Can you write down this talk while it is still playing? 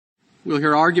We'll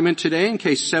hear argument today in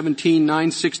Case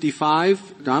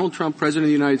 17-965, Donald Trump, President of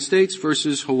the United States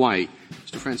versus Hawaii.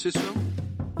 Mr. Francisco.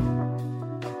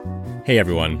 Hey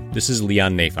everyone, this is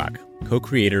Leon Neyfakh,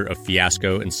 co-creator of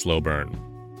Fiasco and Slow Burn.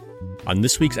 On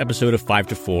this week's episode of 5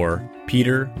 to 4,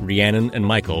 Peter, Rhiannon, and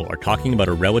Michael are talking about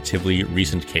a relatively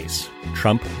recent case,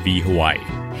 Trump v. Hawaii.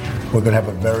 We're going to have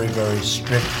a very, very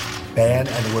strict ban,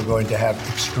 and we're going to have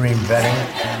extreme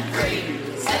vetting.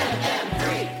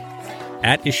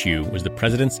 At issue was the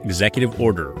president's executive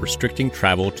order restricting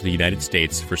travel to the United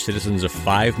States for citizens of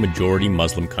 5 majority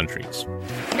Muslim countries.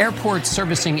 Airports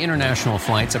servicing international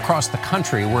flights across the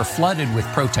country were flooded with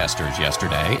protesters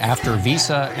yesterday after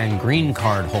visa and green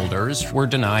card holders were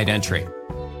denied entry.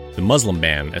 The Muslim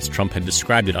ban, as Trump had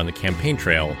described it on the campaign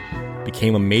trail,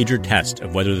 became a major test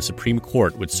of whether the Supreme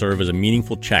Court would serve as a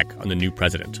meaningful check on the new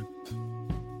president.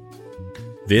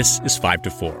 This is 5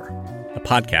 to 4. A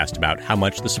podcast about how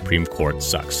much the Supreme Court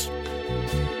sucks. All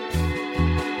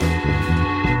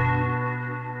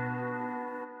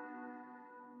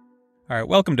right,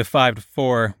 welcome to 5 to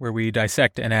 4, where we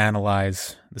dissect and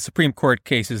analyze the Supreme Court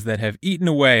cases that have eaten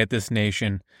away at this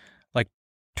nation like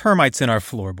termites in our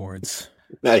floorboards.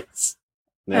 Nice.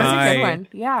 That's a good one.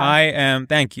 Yeah.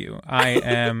 Thank you. I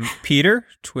am Peter,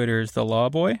 Twitter's The Law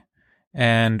Boy,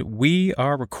 and we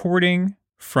are recording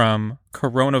from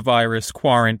coronavirus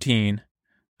quarantine.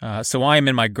 So I am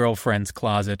in my girlfriend's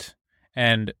closet.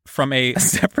 And from a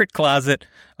separate closet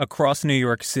across New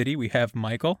York City, we have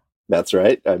Michael. That's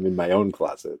right. I'm in my own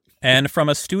closet. And from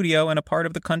a studio in a part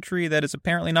of the country that is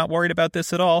apparently not worried about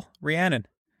this at all, Rhiannon.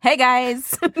 Hey,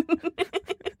 guys.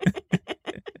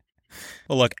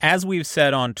 Well, look, as we've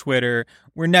said on Twitter,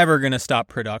 we're never going to stop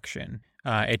production.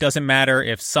 It doesn't matter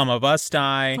if some of us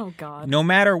die. Oh, God. No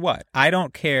matter what. I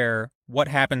don't care what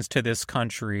happens to this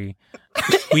country.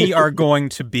 We are going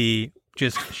to be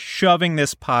just shoving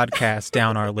this podcast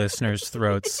down our listeners'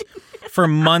 throats for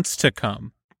months to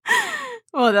come.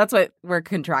 Well, that's what we're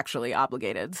contractually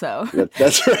obligated, so.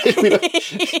 That's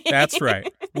right. That's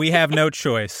right. We have no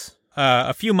choice.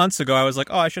 A few months ago, I was like,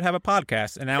 oh, I should have a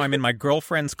podcast. And now I'm in my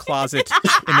girlfriend's closet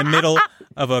in the middle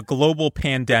of a global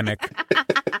pandemic.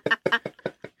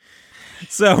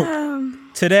 So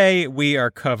today we are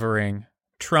covering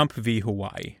Trump v.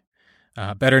 Hawaii,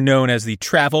 better known as the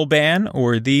travel ban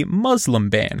or the Muslim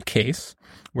ban case,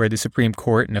 where the Supreme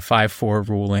Court in a 5-4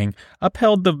 ruling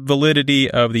upheld the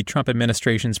validity of the Trump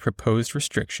administration's proposed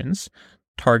restrictions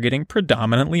targeting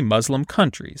predominantly Muslim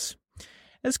countries.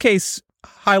 This case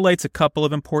highlights a couple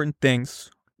of important things: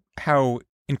 how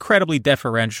incredibly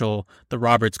deferential the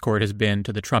Roberts Court has been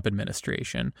to the Trump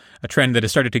administration, a trend that has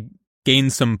started to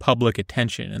gain some public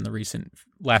attention in the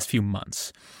last few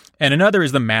months. And another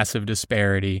is the massive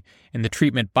disparity in the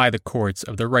treatment by the courts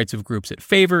of the rights of groups it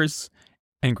favors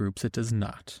and groups it does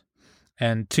not.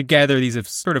 And together, these have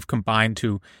sort of combined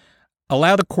to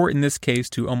allow the court in this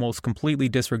case to almost completely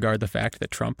disregard the fact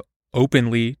that Trump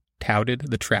openly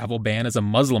touted the travel ban as a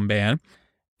Muslim ban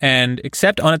and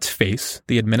accept on its face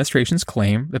the administration's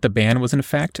claim that the ban was in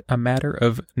fact a matter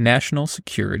of national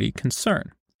security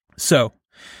concern. So,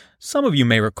 some of you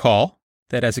may recall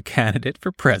that as a candidate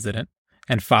for president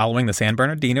and following the San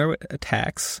Bernardino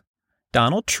attacks,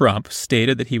 Donald Trump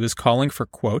stated that he was calling for,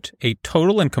 quote, a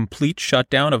total and complete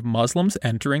shutdown of Muslims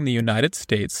entering the United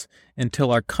States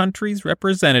until our country's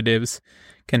representatives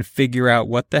can figure out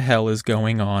what the hell is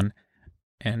going on,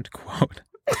 end quote.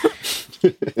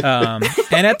 And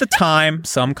at the time,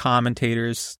 some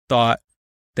commentators thought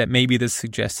that maybe this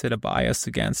suggested a bias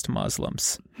against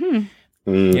Muslims.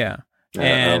 Yeah.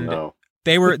 And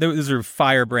those are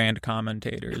firebrand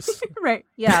commentators. Right.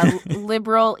 Yeah.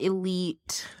 Liberal,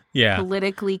 elite,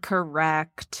 politically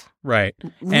correct. Right.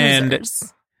 Losers. And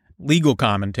legal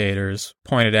commentators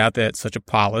pointed out that such a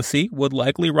policy would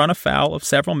likely run afoul of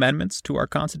several amendments to our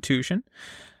Constitution.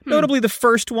 Notably the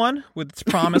first one, with its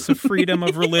promise of freedom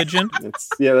of religion.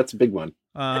 That's a big one.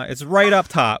 It's right up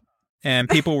top, and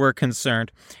people were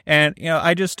concerned. And,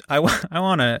 I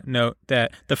want to note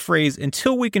that the phrase,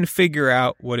 until we can figure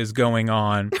out what is going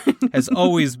on, has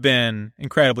always been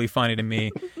incredibly funny to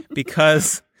me,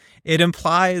 because it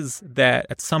implies that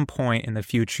at some point in the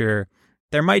future,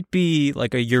 there might be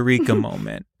like a eureka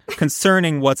moment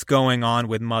concerning what's going on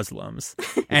with Muslims.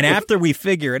 And after we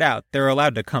figure it out, they're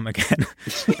allowed to come again.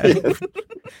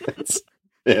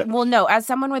 Yeah. Well, no, as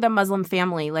someone with a Muslim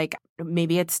family, like,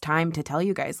 maybe it's time to tell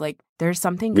you guys, like, there's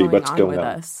something going on with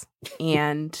us.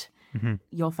 And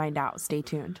you'll find out. Stay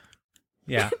tuned.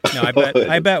 Yeah. No,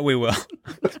 I bet we will.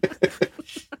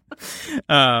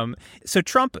 So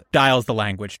Trump dials the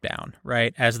language down,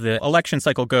 right? As the election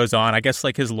cycle goes on, I guess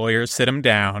like his lawyers sit him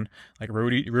down, like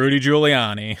Rudy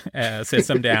Giuliani sits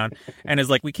him down and is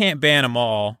like, we can't ban them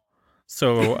all.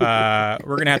 So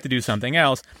we're going to have to do something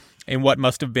else. In what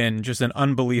must have been just an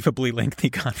unbelievably lengthy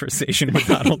conversation with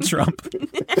Donald Trump.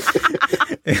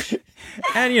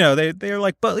 And, they're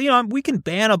like, but, we can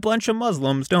ban a bunch of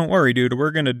Muslims. Don't worry, dude. We're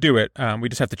going to do it. We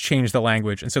just have to change the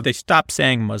language. And so they stop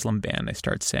saying Muslim ban. They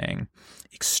start saying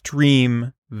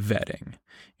extreme vetting,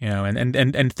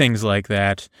 and things like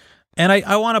that. And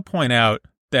I want to point out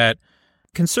that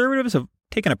conservatives have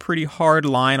taken a pretty hard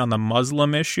line on the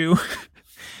Muslim issue.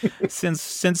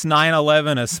 Since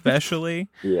 9/11 especially.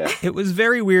 Yeah. It was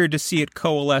very weird to see it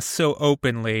coalesce so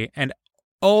openly and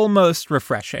almost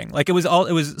refreshing. Like it was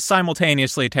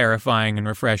simultaneously terrifying and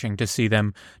refreshing to see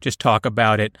them just talk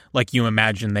about it like you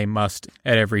imagine they must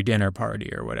at every dinner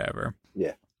party or whatever.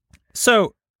 Yeah.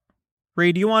 So,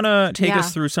 Ray, do you want to take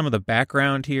us through some of the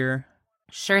background here?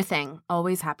 Sure thing.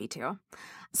 Always happy to.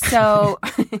 So,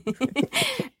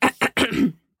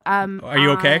 are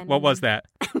you okay? What was that?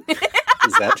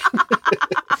 Is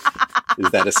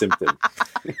that a symptom?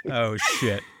 Oh,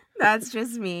 shit. That's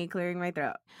just me clearing my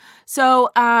throat.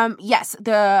 So, yes,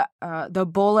 the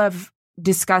bowl of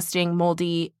disgusting,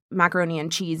 moldy macaroni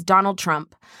and cheese, Donald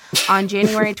Trump, on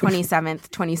January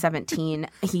 27th, 2017,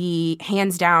 he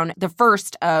hands down the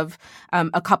first of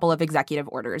a couple of executive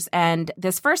orders. And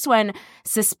this first one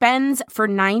suspends for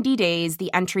 90 days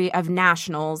the entry of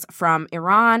nationals from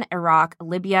Iran, Iraq,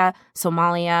 Libya,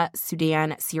 Somalia,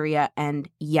 Sudan, Syria, and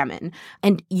Yemen.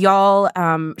 And y'all,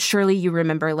 surely you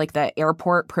remember like the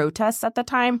airport protests at the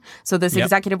time. So this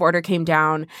executive order came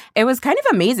down. It was kind of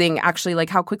amazing, actually, like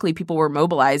how quickly people were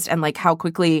mobilized and like how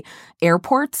quickly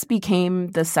airports became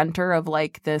the center of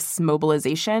like this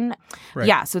mobilization. Right.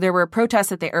 Yeah, so there were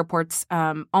protests at the airports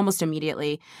almost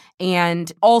immediately.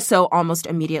 And also almost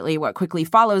immediately, what quickly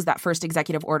follows that first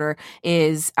executive order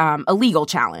is a legal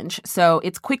challenge. So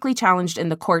it's quickly challenged in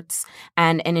the courts,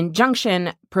 and an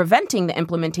injunction preventing the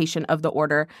implementation of the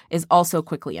order is also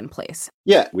quickly in place.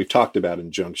 Yeah, we've talked about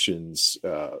injunctions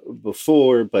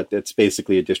before, but it's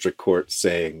basically a district court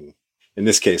saying, in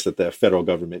this case, that the federal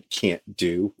government can't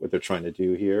do what they're trying to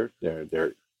do here.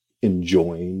 They're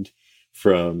enjoined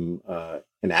from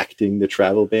enacting the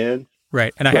travel ban.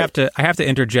 Right. And I have to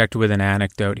interject with an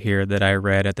anecdote here that I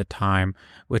read at the time,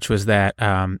 which was that,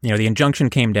 the injunction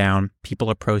came down. People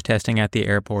are protesting at the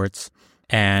airports,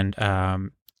 and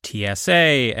TSA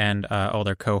and all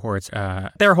their cohorts,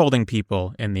 they're holding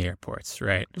people in the airports,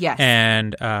 right? Yes.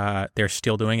 And they're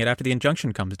still doing it after the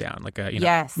injunction comes down,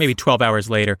 yes. maybe 12 hours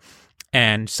later.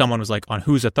 And someone was like, on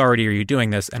whose authority are you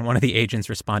doing this? And one of the agents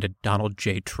responded, Donald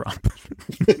J. Trump.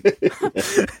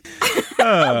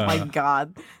 Oh, my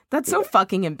God. That's so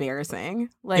fucking embarrassing.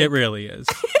 Like, it really is.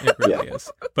 It really is.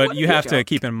 But you have to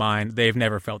keep in mind, they've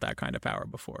never felt that kind of power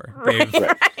before.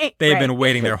 They've been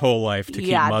waiting their whole life to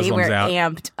keep Muslims out. They were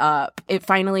amped up. It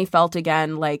finally felt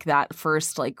again like that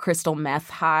first like crystal meth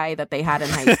high that they had in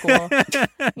high school.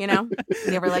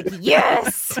 They were like,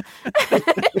 yes!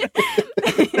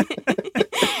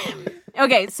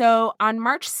 Okay, so on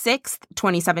March 6th,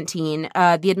 2017,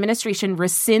 the administration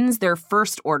rescinds their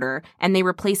first order and they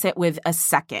replace it with a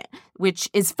second, which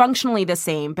is functionally the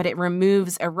same, but it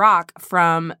removes Iraq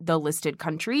from the listed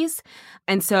countries.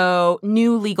 And so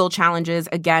new legal challenges,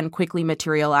 again, quickly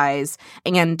materialize,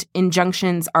 and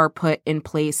injunctions are put in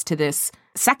place to this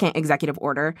second executive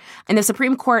order. And the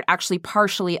Supreme Court actually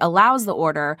partially allows the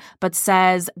order, but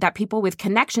says that people with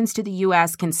connections to the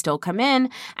U.S. can still come in,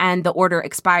 and the order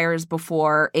expires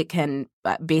before it can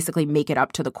basically make it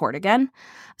up to the court again.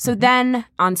 So then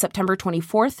on September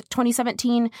 24th,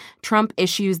 2017, Trump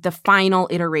issues the final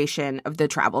iteration of the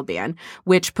travel ban,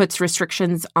 which puts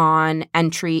restrictions on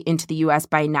entry into the U.S.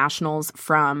 by nationals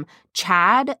from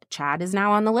Chad. Chad is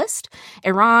now on the list.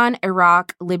 Iran,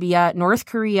 Iraq, Libya, North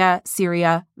Korea,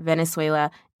 Syria, Venezuela,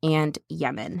 and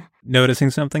Yemen. Noticing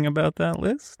something about that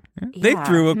list? Yeah. They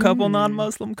threw a couple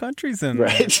non-Muslim countries in there.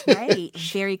 Right.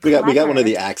 Very clever. We got one of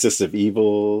the axis of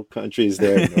evil countries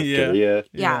there, North Korea.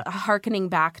 Yeah, hearkening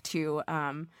back to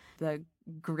the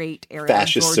great era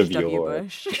fascists of George of W. yore.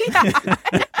 Bush.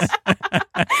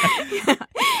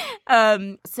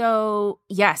 So,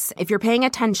 yes, if you're paying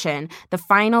attention, the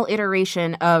final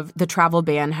iteration of the travel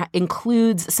ban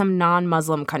includes some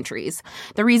non-Muslim countries.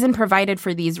 The reason provided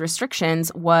for these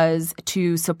restrictions was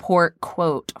to support,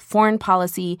 quote, foreign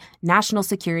policy, national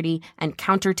security, and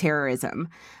counterterrorism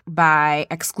by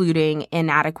excluding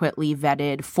inadequately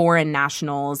vetted foreign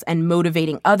nationals and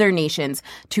motivating other nations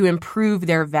to improve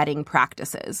their vetting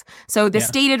practices. So the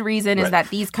stated reason is that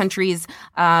these countries,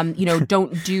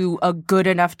 don't do a good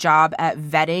enough job at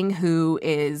vetting who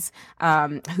is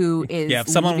if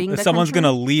someone's going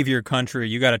to leave your country,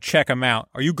 you got to check them out.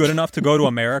 Are you good enough to go to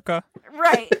America?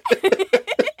 Right.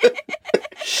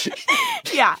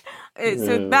 Yeah.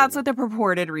 So that's what the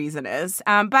purported reason is.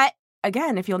 But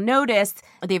again, if you'll notice,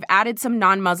 they've added some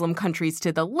non-Muslim countries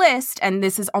to the list, and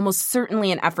this is almost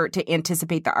certainly an effort to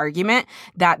anticipate the argument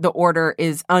that the order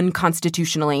is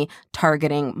unconstitutionally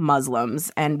targeting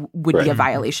Muslims and would be a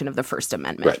violation of the First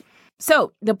Amendment. Right.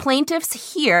 So the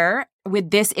plaintiffs here,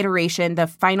 with this iteration, the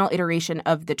final iteration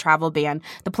of the travel ban,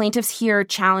 the plaintiffs here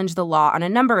challenge the law on a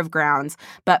number of grounds,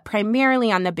 but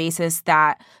primarily on the basis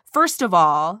that, first of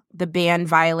all, the ban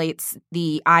violates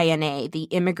the INA, the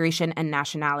Immigration and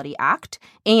Nationality Act,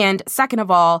 and second of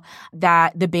all,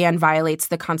 that the ban violates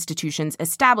the Constitution's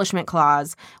Establishment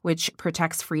Clause, which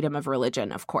protects freedom of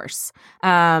religion, of course.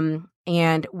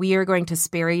 And we are going to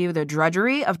spare you the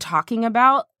drudgery of talking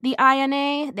about the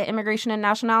INA, the Immigration and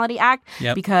Nationality Act,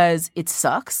 because it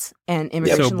sucks and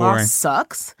immigration law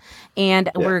sucks.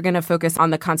 And we're going to focus on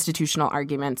the constitutional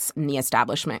arguments in the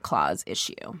Establishment Clause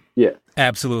issue. Yeah.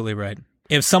 Absolutely right.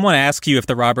 If someone asks you if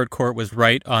the Robert Court was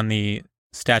right on the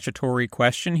statutory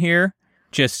question here,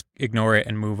 just ignore it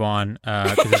and move on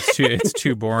because it's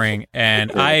too boring.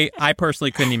 And I personally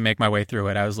couldn't even make my way through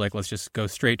it. I was like, let's just go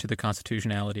straight to the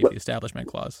constitutionality of the Establishment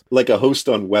Clause. Like a host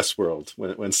on Westworld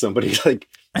when somebody like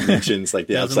mentions like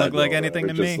the doesn't outside look like law, anything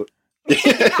to me.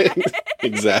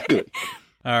 Exactly.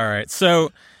 All right.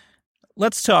 So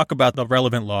let's talk about the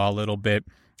relevant law a little bit.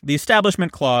 The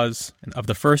Establishment Clause of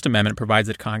the First Amendment provides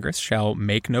that Congress shall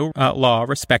make no law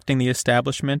respecting the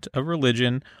establishment of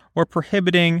religion or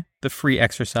prohibiting the free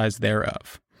exercise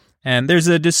thereof. And there's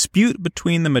a dispute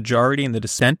between the majority and the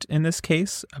dissent in this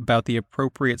case about the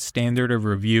appropriate standard of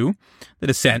review. The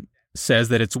dissent says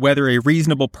that it's whether a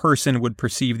reasonable person would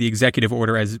perceive the executive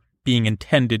order as being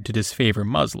intended to disfavor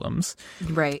Muslims.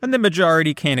 Right. And the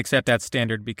majority can't accept that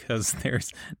standard because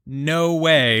there's no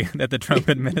way that the Trump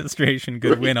administration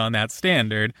could win on that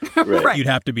standard. Right. You'd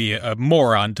have to be a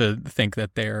moron to think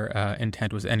that their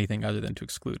intent was anything other than to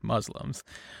exclude Muslims.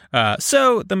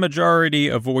 So the majority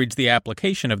avoids the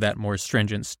application of that more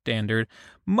stringent standard,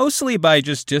 mostly by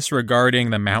just disregarding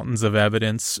the mountains of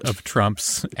evidence of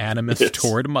Trump's animus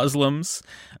toward Muslims,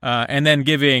 and then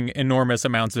giving enormous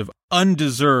amounts of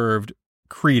undeserved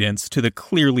credence to the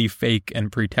clearly fake and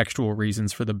pretextual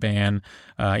reasons for the ban,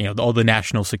 all the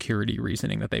national security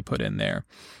reasoning that they put in there.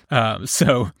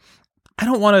 So I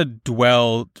don't want to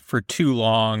dwell for too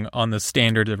long on the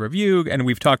standards of review, and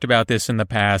we've talked about this in the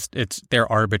past.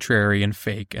 They're arbitrary and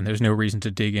fake, and there's no reason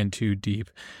to dig in too deep.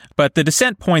 But the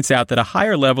dissent points out that a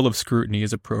higher level of scrutiny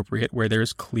is appropriate where there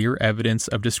is clear evidence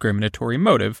of discriminatory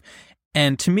motive.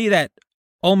 And to me, that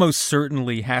almost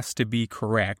certainly has to be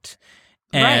correct.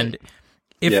 And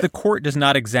if the court does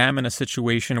not examine a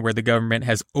situation where the government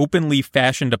has openly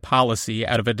fashioned a policy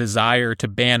out of a desire to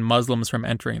ban Muslims from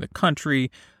entering the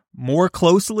country more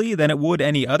closely than it would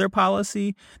any other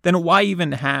policy, then why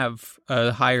even have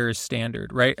a higher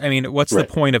standard, right? I mean, what's the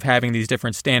point of having these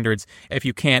different standards if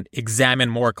you can't examine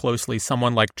more closely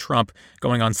someone like Trump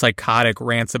going on psychotic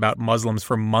rants about Muslims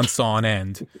for months on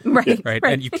end, right?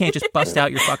 And you can't just bust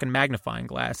out your fucking magnifying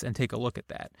glass and take a look at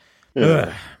that.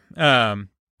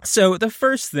 So the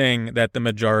first thing that the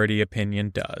majority opinion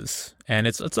does, and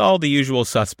it's all the usual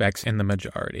suspects in the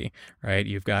majority, right?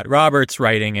 You've got Roberts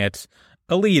writing it,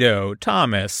 Alito,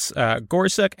 Thomas,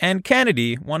 Gorsuch, and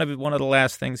Kennedy. One of the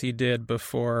last things he did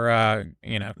before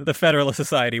the Federalist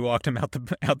Society walked him out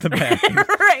the back.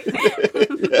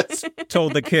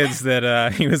 Told the kids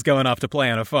that he was going off to play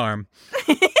on a farm.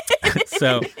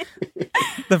 So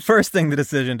the first thing the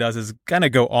decision does is kind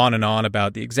of go on and on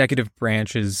about the executive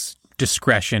branch's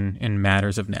discretion in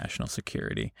matters of national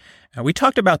security. We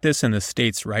talked about this in the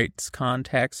states' rights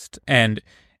context, and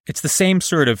it's the same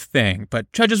sort of thing,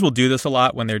 but judges will do this a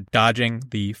lot when they're dodging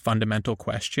the fundamental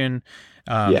question.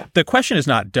 The question is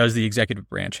not, does the executive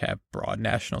branch have broad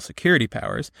national security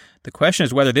powers? The question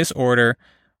is whether this order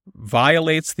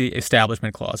violates the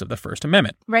Establishment Clause of the First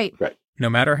Amendment. Right. No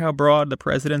matter how broad the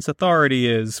president's authority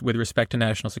is with respect to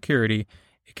national security,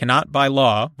 it cannot by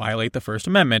law violate the First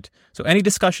Amendment. So any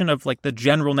discussion of like the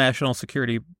general national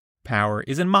security power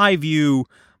is, in my view,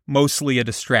 mostly a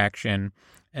distraction.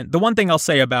 And the one thing I'll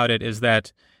say about it is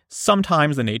that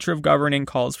sometimes the nature of governing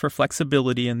calls for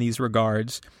flexibility in these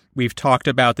regards. We've talked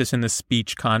about this in the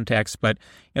speech context, but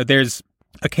there's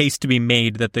a case to be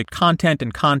made that the content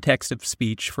and context of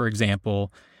speech, for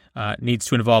example, needs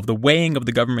to involve the weighing of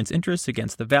the government's interests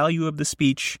against the value of the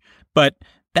speech. But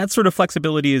that sort of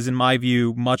flexibility is, in my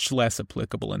view, much less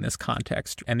applicable in this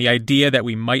context. And the idea that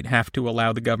we might have to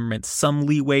allow the government some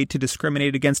leeway to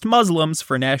discriminate against Muslims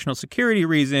for national security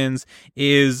reasons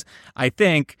is, I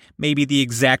think, maybe the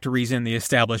exact reason the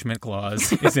Establishment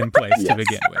Clause is in place to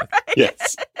begin with.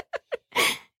 Yes.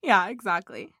 Yeah,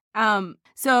 exactly.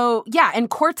 And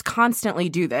courts constantly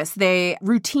do this. They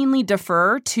routinely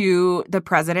defer to the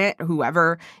president,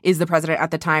 whoever is the president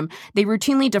at the time. They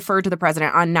routinely defer to the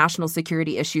president on national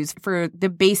security issues for the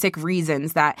basic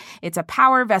reasons that it's a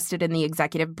power vested in the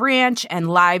executive branch and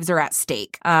lives are at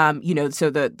stake. So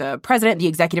the president, the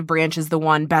executive branch is the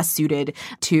one best suited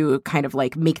to kind of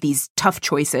like make these tough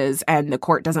choices, and the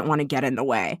court doesn't want to get in the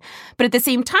way. But at the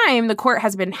same time, the court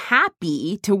has been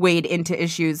happy to wade into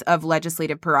issues of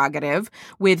legislative prerogative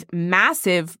with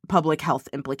massive public health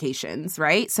implications,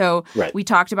 right? So We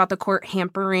talked about the court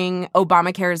hampering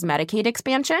Obamacare's Medicaid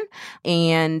expansion,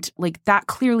 and like that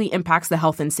clearly impacts the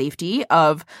health and safety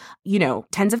of,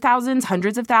 tens of thousands,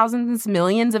 hundreds of thousands,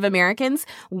 millions of Americans,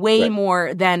 way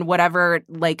more than whatever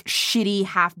like shitty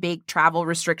half-baked travel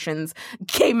restrictions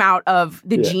came out of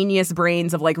the genius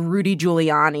brains of like Rudy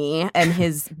Giuliani and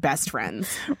his best friends.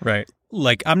 Right.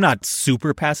 Like, I'm not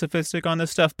super pacifistic on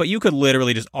this stuff, but you could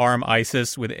literally just arm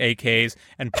ISIS with AKs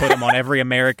and put them on every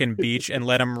American beach and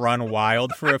let them run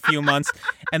wild for a few months,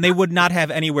 and they would not have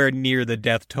anywhere near the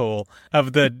death toll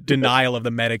of the denial of the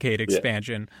Medicaid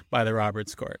expansion by the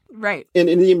Roberts Court. Right. And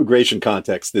in the immigration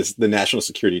context, the national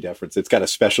security deference, it's got a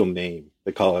special name.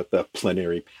 They call it the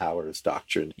plenary powers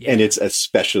doctrine, and it's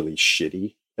especially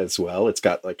shitty as well. It's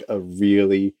got like a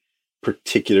really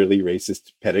particularly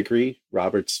racist pedigree.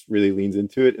 Roberts really leans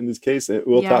into it in this case.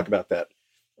 We'll talk about that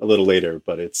a little later,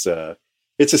 but it's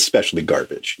especially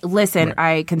garbage. Listen,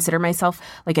 I consider myself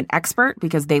like an expert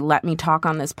because they let me talk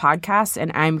on this podcast,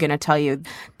 and I'm going to tell you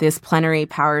this plenary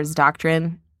powers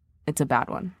doctrine, it's a bad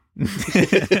one.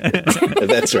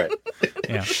 That's right.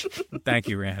 Yeah. Thank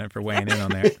you, Rhiannon, for weighing in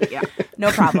on there. Yeah,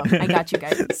 no problem. I got you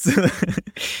guys. So,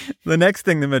 the next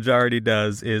thing the majority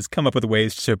does is come up with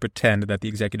ways to pretend that the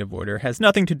executive order has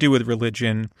nothing to do with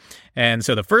religion. And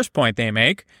so the first point they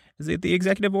make is that the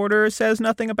executive order says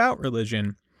nothing about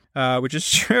religion. Which is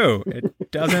true.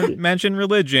 It doesn't mention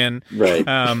religion. Right.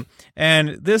 And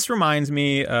this reminds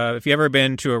me, if you ever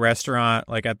been to a restaurant,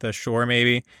 like at the Shore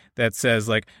maybe, that says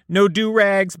like, no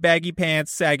do-rags, baggy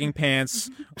pants, sagging pants,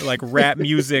 or like rap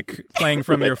music playing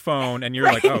from your phone. And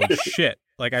you're like, oh, shit.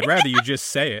 Like, I'd rather you just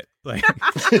say it. Like,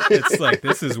 it's like,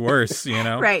 this is worse,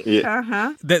 Right. Yeah.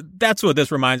 Uh-huh. That's what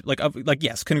this reminds of. Like,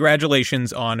 yes,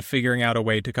 congratulations on figuring out a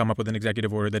way to come up with an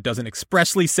executive order that doesn't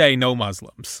expressly say no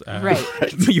Muslims. Right.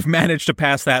 You've managed to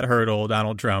pass that hurdle,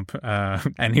 Donald Trump.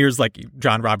 And here's like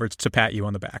John Roberts to pat you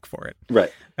on the back for it.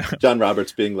 Right. John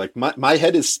Roberts being like, my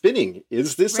head is spinning.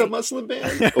 Is this a Muslim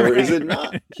ban or is it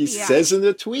not? He says in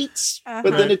the tweets,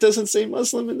 but then it doesn't say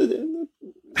Muslim in the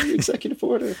executive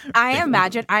order. I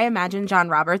imagine John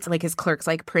Roberts, like his clerks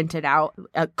like printed out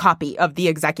a copy of the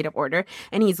executive order,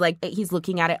 and he's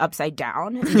looking at it upside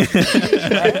down,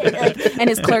 and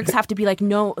his clerks have to be like,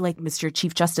 no, like, Mr.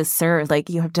 Chief Justice, sir, like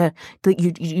you have to,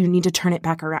 you need to turn it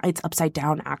back around. It's upside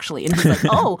down actually, and he's like,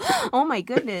 oh my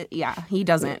goodness, yeah, he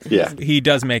doesn't. Yeah, he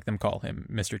does make them call him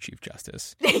Mr. Chief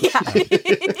Justice. Yeah.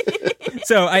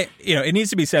 So it needs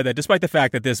to be said that despite the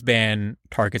fact that this ban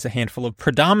targets a handful of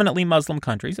predominantly Muslim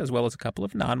countries as well as a couple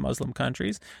of non-Muslim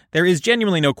countries, there is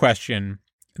genuinely no question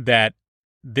that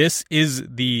this is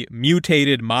the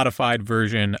mutated, modified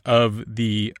version of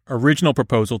the original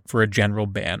proposal for a general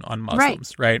ban on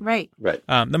Muslims, right? Right.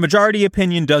 The majority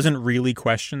opinion doesn't really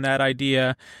question that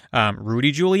idea.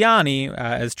 Rudy Giuliani,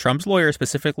 as Trump's lawyer,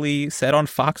 specifically said on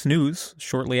Fox News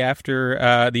shortly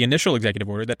after the initial executive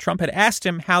order that Trump had asked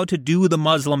him how to do the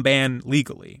Muslim ban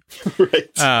legally.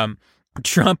 Right.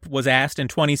 Trump was asked in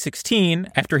 2016,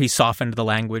 after he softened the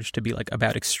language to be like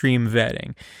about extreme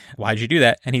vetting, why'd you do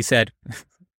that? And he said,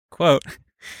 quote,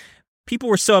 people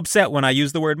were so upset when I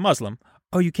used the word Muslim.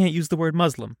 Oh, you can't use the word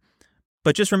Muslim.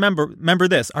 But just remember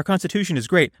this, our Constitution is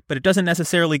great, but it doesn't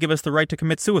necessarily give us the right to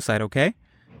commit suicide, okay?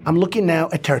 I'm looking now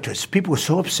at territories. People were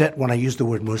so upset when I used the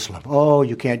word Muslim. Oh,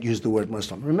 you can't use the word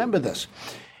Muslim. Remember this,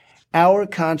 our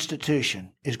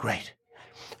Constitution is great,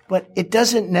 but it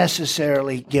doesn't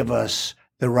necessarily give us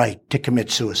the right to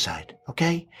commit suicide,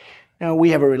 okay?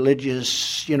 we have a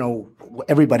religious,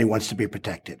 everybody wants to be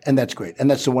protected, and that's great. And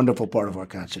that's the wonderful part of our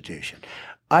Constitution.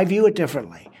 I view it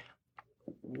differently.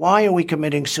 Why are we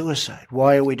committing suicide?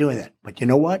 Why are we doing that? But you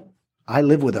know what? I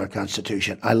live with our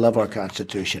Constitution. I love our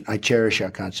Constitution. I cherish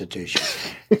our Constitution.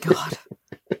 God.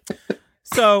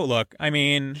 So, look, I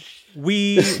mean,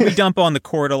 we dump on the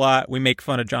court a lot. We make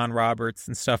fun of John Roberts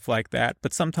and stuff like that.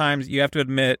 But sometimes you have to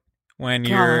admit when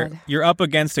you're up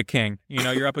against a king,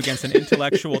 you're up against an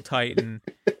intellectual titan,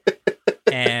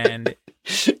 and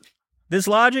this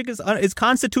logic is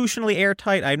constitutionally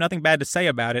airtight. I have nothing bad to say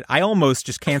about it. I almost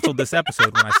just canceled this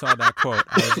episode when I saw that quote.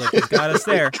 I was like, it's got us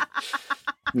there.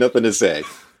 Nothing to say.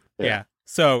 Yeah.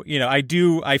 So,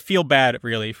 I feel bad,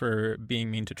 really, for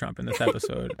being mean to Trump in this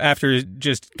episode after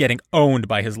just getting owned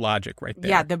by his logic right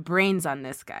there. Yeah, the brains on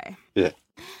this guy. Yeah.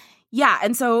 Yeah,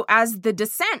 and so as the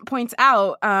dissent points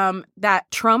out, that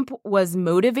Trump was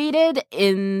motivated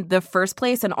in the first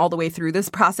place and all the way through this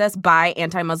process by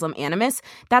anti-Muslim animus,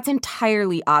 that's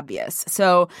entirely obvious.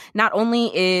 So not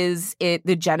only is it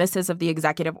the genesis of the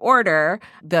executive order,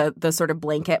 the sort of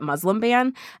blanket Muslim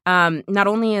ban, not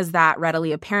only is that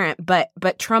readily apparent,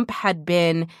 but Trump had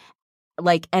been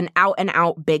like an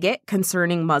out-and-out bigot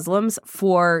concerning Muslims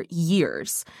for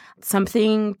years.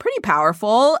 Something pretty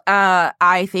powerful,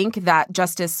 I think, that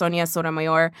Justice Sonia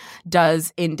Sotomayor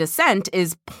does in dissent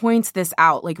is points this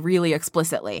out like really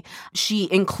explicitly. She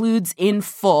includes in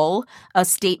full a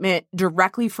statement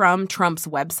directly from Trump's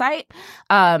website.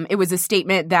 It was a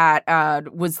statement that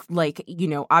was like,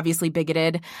 obviously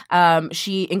bigoted.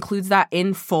 She includes that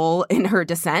in full in her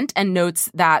dissent and notes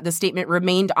that the statement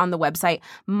remained on the website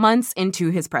months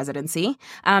into his presidency.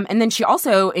 And then she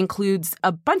also includes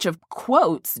a bunch of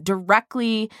quotes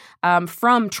directly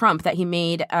from Trump that he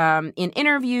made in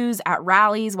interviews at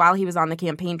rallies while he was on the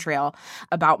campaign trail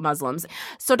about Muslims.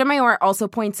 Sotomayor also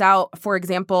points out, for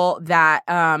example, that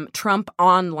Trump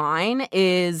online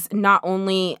is not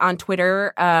only on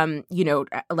Twitter,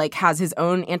 has his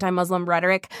own anti-Muslim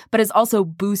rhetoric, but is also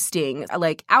boosting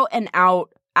like out and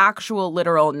out actual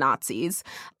literal Nazis.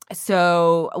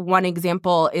 So one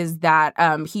example is that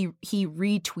he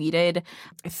retweeted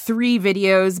 3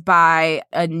 videos by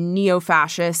a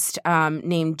neo-fascist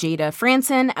named Jada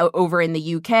Franson over in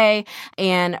the UK.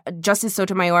 And Justice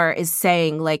Sotomayor is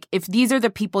saying, like, if these are the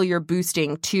people you're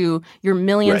boosting to your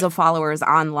millions of followers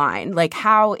online, like,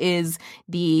 how is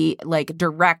the like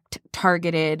direct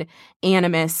targeted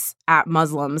animus at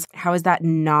Muslims, how is that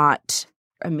not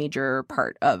a major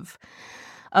part of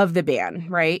the ban,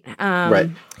 right? Right.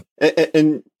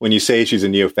 And when you say she's a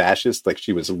neo-fascist, like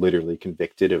she was literally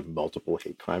convicted of multiple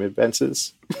hate crime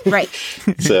offenses. Right.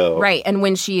 So right. And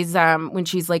when she's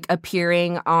like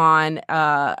appearing on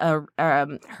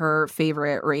her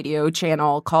favorite radio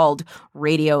channel called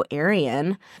Radio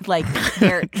Aryan, like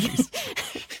they're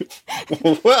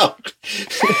well,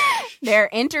 they're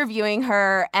interviewing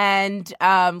her, and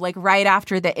like right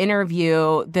after the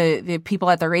interview, the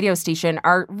people at the radio station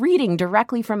are reading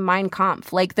directly from Mein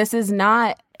Kampf. Like, this is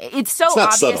not. It's so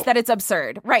obvious subtle. that it's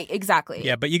absurd. Right, exactly.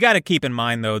 Yeah, but you got to keep in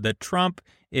mind, though, that Trump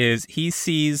he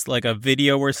sees like a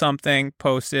video or something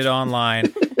posted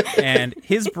online, and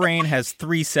his brain has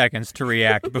 3 seconds to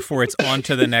react before it's on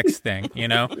to the next thing,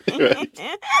 Right.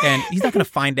 And he's not going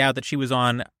to find out that she was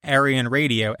on Aryan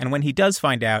Radio. And when he does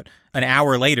find out an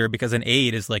hour later, because an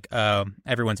aide is like,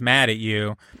 everyone's mad at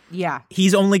you. Yeah.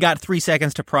 He's only got 3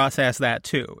 seconds to process that,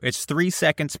 too. It's 3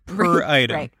 seconds per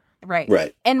item.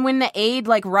 Right. And when the aide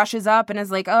like rushes up and is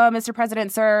like, "Oh, Mr.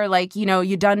 President, sir, like,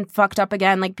 you done fucked up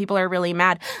again. Like, people are really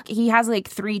mad." He has like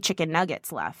 3 chicken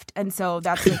nuggets left. And so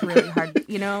that's like really hard,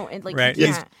 And, like, right.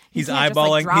 He's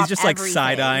eyeballing. He's just like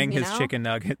side-eyeing his chicken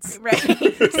nuggets. Right.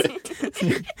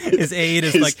 His aide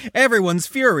is like, "Everyone's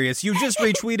furious. You just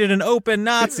retweeted an open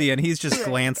Nazi." And he's just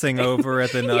glancing over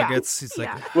at the nuggets. He's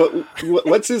like,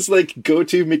 what's his like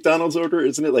go-to McDonald's order?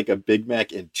 Isn't it like a Big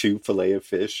Mac and 2 filet of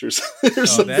fish or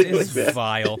something? That is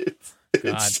vile.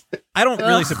 God, I don't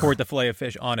really support the filet of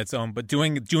fish on its own, but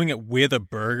doing it with a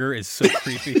burger is so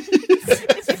creepy.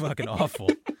 It's fucking awful.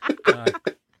 God.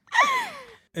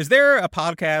 Is there a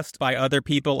podcast by other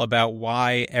people about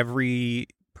why every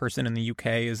person in the UK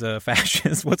is a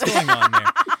fascist? What's going on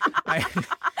there? I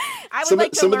would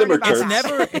like to some of them learn are about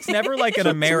that. It's never like an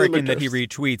American that he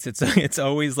retweets. It's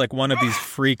always like one of these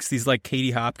freaks, these like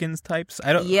Katie Hopkins types. Who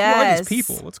are these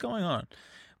people? What's going on?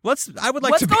 I would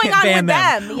like What's to going on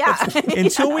ban with them. Yeah.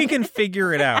 Until we can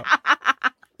figure it out.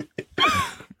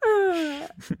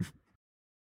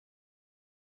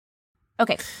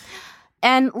 Okay.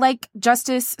 And like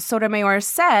Justice Sotomayor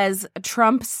says,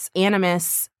 Trump's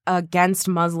animus against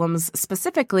Muslims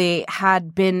specifically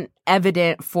had been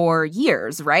evident for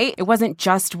years, right? It wasn't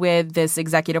just with this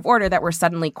executive order that we're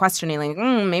suddenly questioning, like,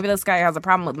 maybe this guy has a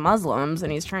problem with Muslims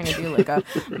and he's trying to do like a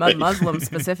Right.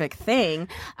 Muslim-specific thing.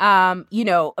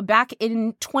 Back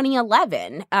in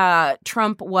 2011,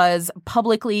 Trump was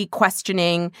publicly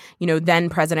questioning, then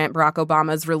President Barack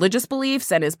Obama's religious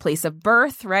beliefs and his place of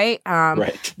birth, right?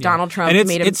 Right. Donald Trump And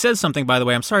made him... it says something, by the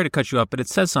way, I'm sorry to cut you up, but it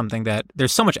says something that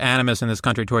there's so much animus in this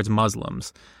country towards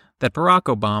Muslims that Barack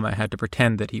Obama had to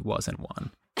pretend that he wasn't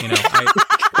one.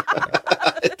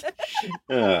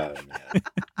 Oh, man.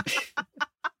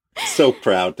 So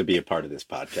proud to be a part of this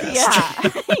podcast.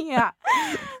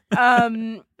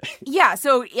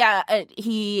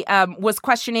 He was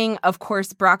questioning, of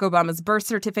course, Barack Obama's birth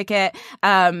certificate,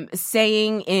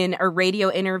 saying in a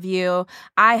radio interview,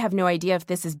 I have no idea if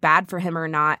this is bad for him or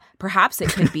not. Perhaps it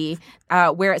could be.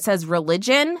 Where it says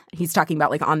religion, he's talking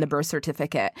about like on the birth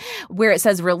certificate, where it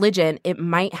says religion, it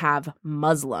might have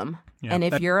Muslim. Yeah, and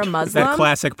if you're a Muslim... That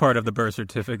classic part of the birth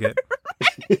certificate.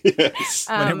 Yes.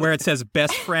 Where it says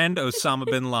best friend Osama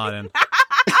bin Laden.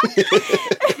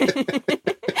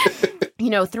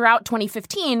 Throughout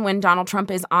 2015, when Donald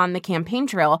Trump is on the campaign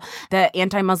trail, the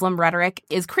anti-Muslim rhetoric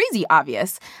is crazy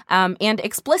obvious and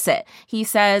explicit. He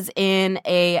says in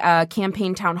a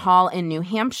campaign town hall in New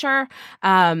Hampshire,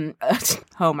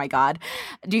 oh my God,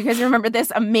 do you guys remember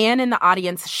this? A man in the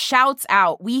audience shouts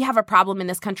out, "We have a problem in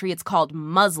this country. It's called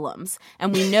Muslims.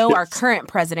 And we know our current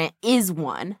president is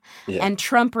one." Yeah. And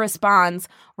Trump responds,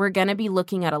 "We're going to be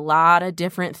looking at a lot of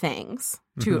different things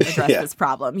to address this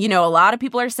problem." A lot of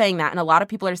people are saying that, and a lot of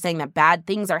people are saying that bad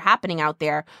things are happening out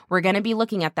there. We're going to be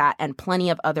looking at that and plenty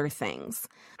of other things.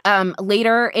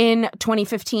 Later in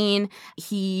 2015,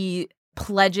 he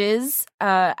pledges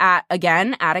at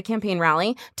a campaign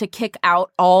rally to kick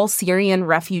out all Syrian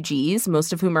refugees,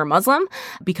 most of whom are Muslim,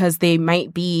 because they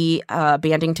might be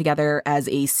banding together as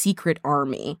a secret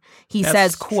army. He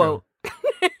says, quote,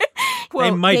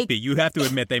 they might be. You have to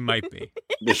admit they might be.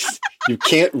 You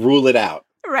can't rule it out.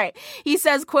 Right. He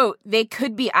says, quote, "They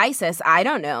could be ISIS. I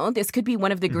don't know. This could be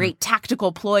one of the great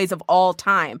tactical ploys of all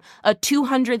time. A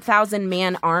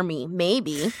 200,000-man army.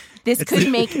 Maybe.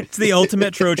 It's the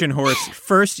ultimate Trojan horse.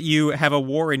 First, you have a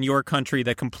war in your country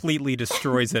that completely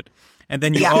destroys it. And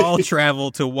then you all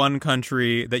travel to one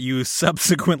country that you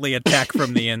subsequently attack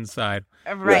from the inside.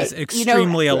 Right. It's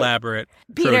extremely elaborate.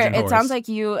 Peter, Trojan horse. It sounds like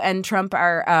you and Trump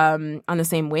are on the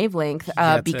same wavelength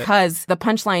because the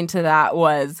punchline to that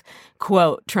was,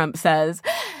 quote, Trump says,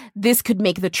 "This could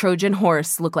make the Trojan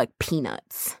horse look like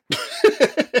peanuts."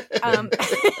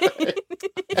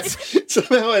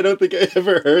 Somehow I don't think I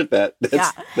ever heard that.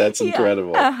 That's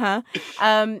incredible.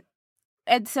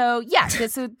 And so,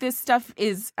 this stuff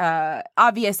is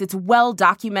obvious. It's well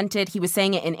documented. He was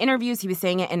saying it in interviews. He was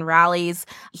saying it in rallies.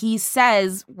 He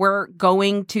says we're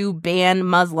going to ban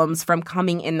Muslims from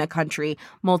coming in the country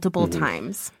multiple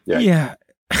times. Yeah.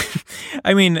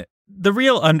 I mean, the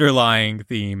real underlying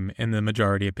theme in the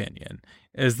majority opinion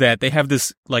is that they have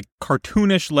this like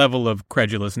cartoonish level of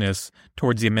credulousness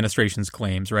towards the administration's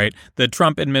claims, right? The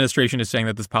Trump administration is saying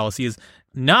that this policy is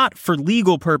not for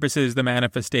legal purposes the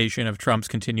manifestation of Trump's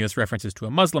continuous references to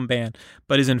a Muslim ban,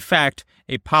 but is in fact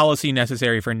a policy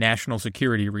necessary for national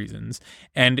security reasons.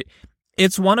 And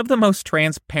it's one of the most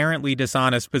transparently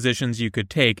dishonest positions you could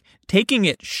take. Taking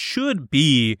it should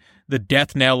be the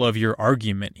death knell of your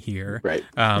argument here. Right.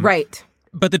 Right.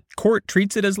 But the court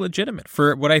treats it as legitimate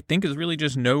for what I think is really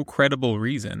just no credible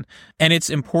reason. And it's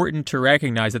important to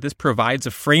recognize that this provides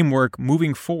a framework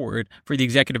moving forward for the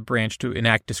executive branch to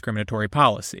enact discriminatory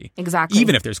policy. Exactly.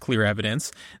 Even if there's clear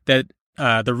evidence that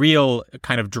the real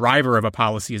kind of driver of a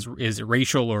policy is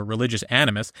racial or religious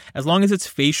animus, as long as it's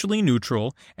facially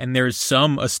neutral and there's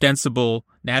some ostensible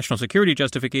national security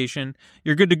justification,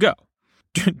 you're good to go.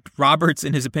 Roberts,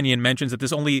 in his opinion, mentions that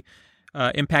this only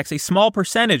impacts a small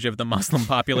percentage of the Muslim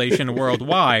population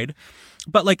worldwide.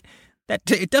 But like that,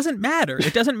 it doesn't matter.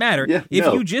 It doesn't matter if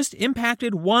you just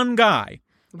impacted one guy.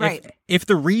 Right. If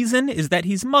the reason is that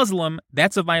he's Muslim,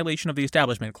 that's a violation of the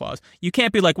Establishment Clause. You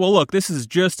can't be like, well, look, this is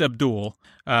just Abdul.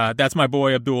 That's my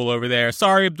boy Abdul over there.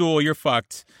 Sorry, Abdul, you're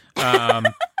fucked.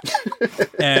 You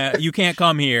can't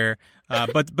come here.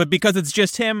 But because it's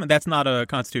just him, that's not a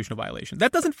constitutional violation.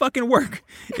 That doesn't fucking work.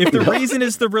 If the reason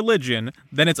is the religion,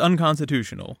 then it's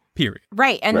unconstitutional, period.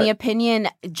 Right. And the opinion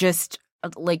just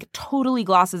like totally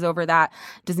glosses over that,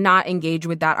 does not engage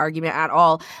with that argument at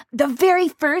all. The very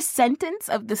first sentence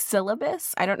of the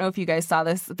syllabus, I don't know if you guys saw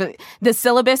this, the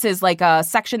syllabus is like a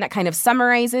section that kind of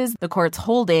summarizes the court's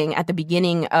holding at the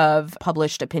beginning of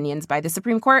published opinions by the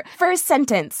Supreme Court. First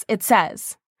sentence, it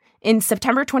says, In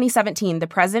September 2017, the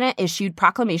president issued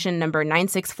proclamation number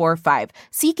 9645,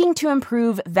 seeking to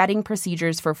improve vetting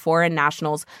procedures for foreign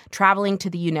nationals traveling to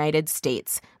the United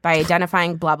States by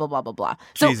identifying blah, blah, blah, blah, blah.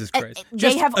 So, Jesus Christ.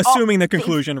 Just assuming the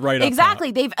conclusion right up Exactly.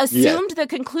 top. They've assumed the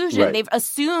conclusion. Right. They've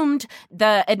assumed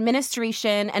the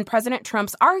administration and President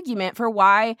Trump's argument for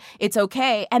why it's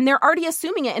okay. And they're already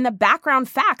assuming it in the background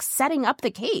facts, setting up the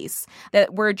case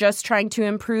that we're just trying to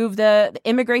improve the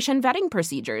immigration vetting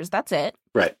procedures. That's it.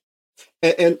 Right.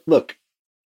 And look,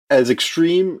 as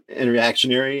extreme and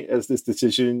reactionary as this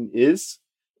decision is,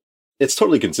 it's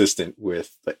totally consistent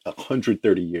with like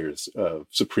 130 years of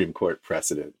Supreme Court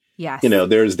precedent. Yes. You know,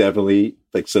 there's definitely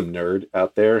like some nerd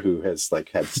out there who has like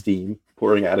had steam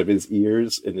pouring out of his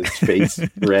ears and his face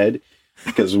red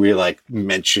because we like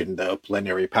mentioned the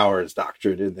plenary powers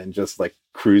doctrine and then just like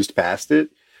cruised past it.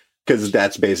 Because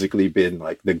that's basically been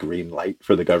like the green light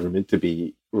for the government to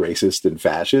be racist and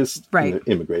fascist in the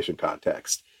immigration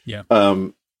context. Yeah.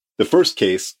 The first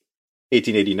case,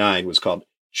 1889, was called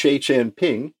Che Chan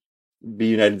Ping v.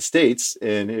 United States,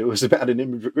 and it was about an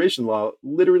immigration law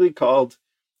literally called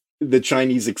the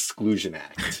Chinese Exclusion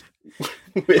Act.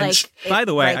 Which, by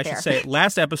the way, right I should say,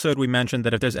 last episode we mentioned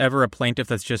that if there's ever a plaintiff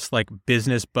that's just like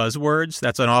business buzzwords,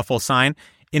 that's an awful sign.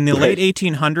 In the late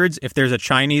 1800s, if there's a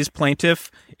Chinese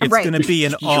plaintiff, it's going to be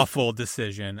an awful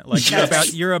decision. Like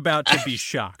you're about to be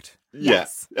shocked.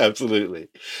 Yes. Yeah, absolutely.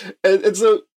 And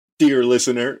so, dear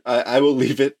listener, I will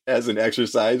leave it as an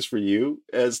exercise for you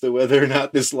as to whether or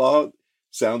not this law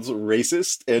sounds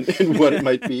racist and what it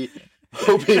might be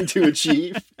hoping to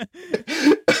achieve.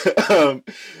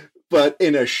 But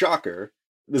in a shocker,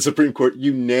 the Supreme Court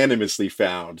unanimously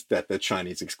found that the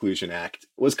Chinese Exclusion Act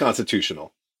was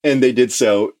constitutional. And they did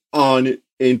so on,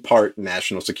 in part,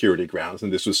 national security grounds.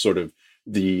 And this was sort of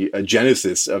the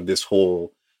genesis of this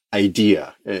whole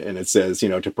idea. And it says, you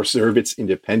know, to preserve its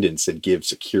independence and give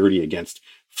security against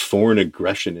foreign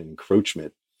aggression and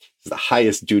encroachment is the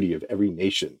highest duty of every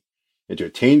nation. And to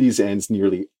attain these ends,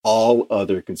 nearly all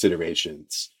other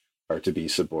considerations are to be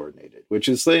subordinated, which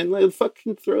is saying, like,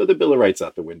 fucking throw the Bill of Rights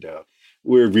out the window.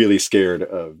 We're really scared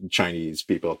of Chinese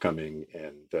people coming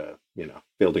and,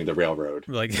 building the railroad.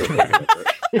 Like,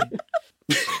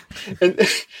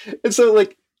 and so,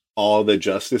 like, all the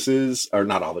justices, or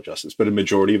not all the justices, but a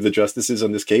majority of the justices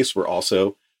on this case were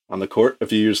also on the court a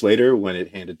few years later when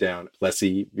it handed down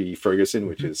Plessy v. Ferguson,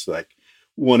 which is like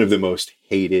one of the most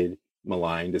hated,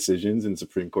 maligned decisions in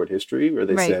Supreme Court history, where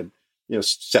they said, you know,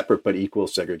 separate but equal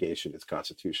segregation is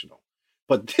constitutional.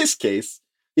 But this case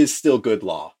is still good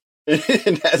law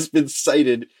and has been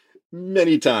cited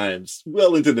many times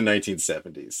well into the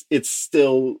 1970s. It's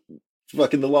still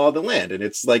fucking the law of the land. And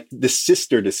it's like the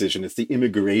sister decision. It's the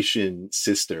immigration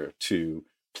sister to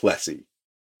Plessy.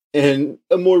 And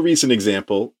a more recent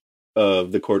example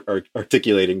of the court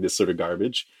articulating this sort of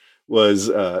garbage was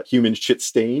human shit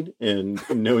stain and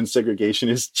known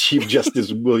segregationist Chief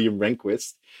Justice William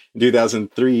Rehnquist in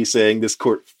 2003 saying this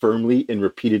court firmly and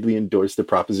repeatedly endorsed the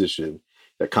proposition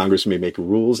that Congress may make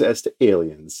rules as to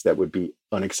aliens that would be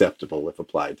unacceptable if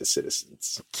applied to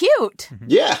citizens. Cute.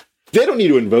 Yeah. They don't need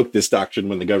to invoke this doctrine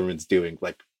when the government's doing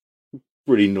like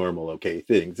pretty normal, okay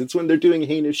things. It's when they're doing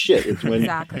heinous shit. It's when,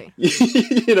 exactly.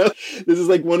 You know, this is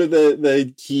like one of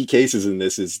the key cases in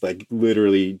this is like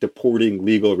literally deporting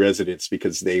legal residents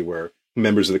because they were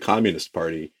members of the Communist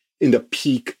Party in the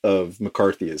peak of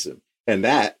McCarthyism. And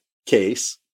that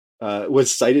case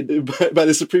was cited by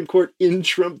the Supreme Court in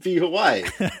Trump v. Hawaii.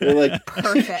 They're like,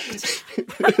 perfect.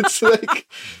 It's like,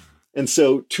 and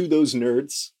so to those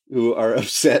nerds who are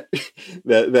upset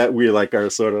that we like are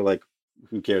sort of like,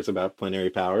 who cares about plenary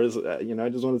powers? I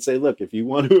just want to say, look, if you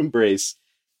want to embrace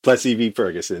Plessy v.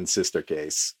 Ferguson's sister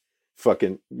case,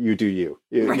 fucking you do you.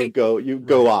 You go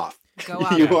off. Go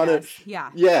off. You want to,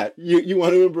 yeah. You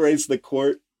want to embrace the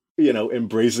court,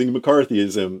 embracing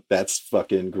McCarthyism. That's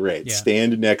fucking great. Yeah.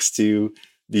 Stand next to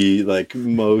the like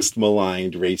most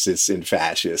maligned racists and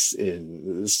fascists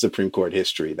in Supreme Court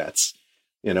history. That's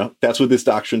what this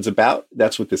doctrine's about.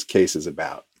 That's what this case is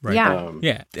about. Right. Yeah.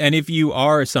 Yeah. And if you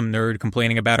are some nerd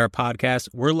complaining about our podcast,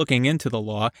 we're looking into the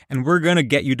law and we're going to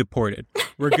get you deported.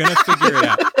 We're going to figure it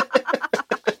out.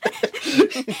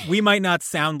 We might not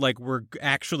sound like we're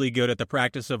actually good at the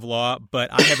practice of law,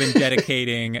 but I have been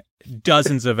dedicating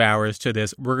dozens of hours to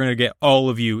this. We're going to get all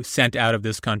of you sent out of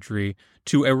this country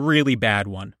to a really bad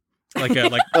one, like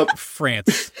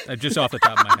France, just off the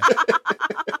top of my head.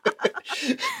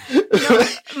 No,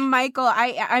 Michael,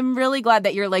 I'm really glad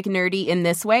that you're like nerdy in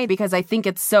this way because I think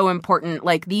it's so important.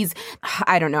 Like these,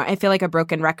 I don't know, I feel like a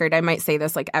broken record. I might say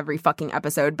this like every fucking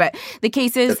episode, but the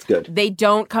cases, they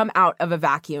don't come out of a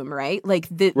vacuum, right? Like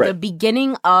the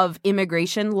beginning of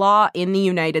immigration law in the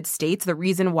United States, the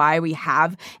reason why we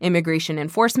have immigration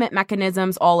enforcement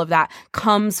mechanisms, all of that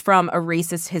comes from a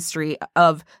racist history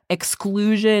of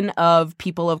exclusion of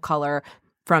people of color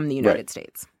from the United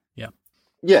States.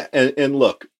 Yeah, and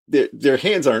look, their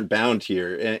hands aren't bound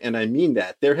here, and I mean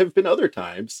that. There have been other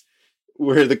times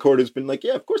where the court has been like,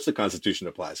 yeah, of course the Constitution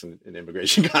applies in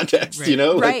immigration context, you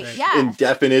know? Like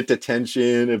indefinite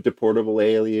detention of deportable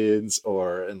aliens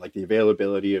and like the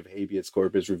availability of habeas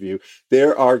corpus review.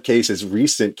 There are cases,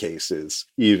 recent cases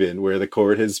even, where the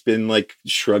court has been like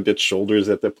shrugged its shoulders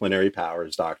at the plenary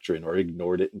powers doctrine or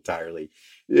ignored it entirely.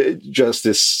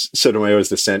 Justice Sotomayor's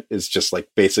dissent is just like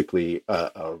basically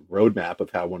a roadmap of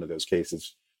how one of those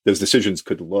decisions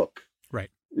could look. Right.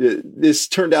 This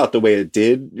turned out the way it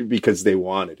did because they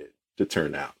wanted it to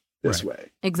turn out this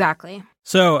way. Exactly.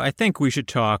 So I think we should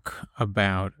talk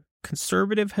about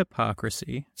conservative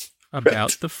hypocrisy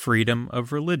about the freedom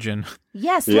of religion.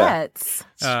 Yes, let's.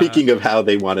 Speaking of how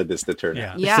they wanted this to turn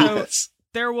out. Yeah. Yes.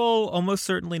 There will almost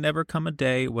certainly never come a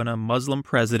day when a Muslim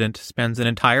president spends an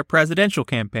entire presidential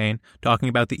campaign talking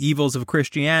about the evils of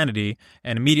Christianity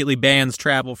and immediately bans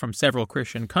travel from several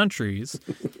Christian countries.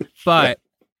 But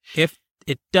if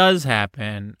it does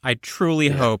happen, I truly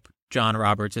hope John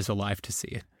Roberts is alive to see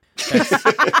it.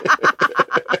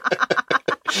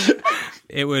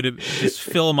 It would just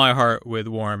fill my heart with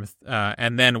warmth.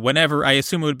 And then whenever, I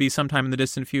assume it would be sometime in the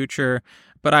distant future,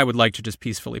 but I would like to just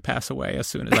peacefully pass away as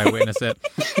soon as I witness it.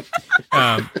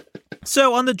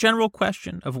 So on the general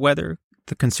question of whether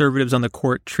the conservatives on the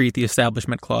court treat the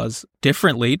Establishment Clause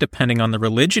differently depending on the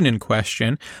religion in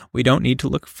question, we don't need to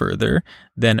look further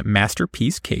than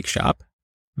Masterpiece Cake Shop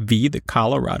v. the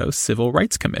Colorado Civil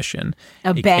Rights Commission.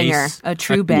 A true banger. A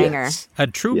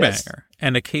true banger.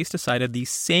 And a case decided the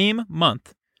same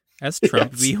month as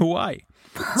Trump v. Hawaii.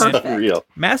 Perfect. Unreal.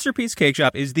 Masterpiece Cake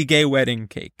Shop is the gay wedding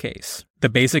cake case. The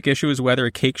basic issue is whether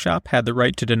a cake shop had the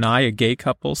right to deny a gay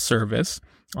couple service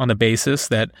on the basis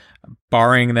that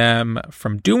barring them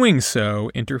from doing so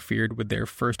interfered with their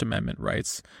First Amendment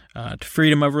rights to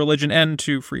freedom of religion and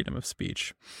to freedom of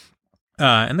speech.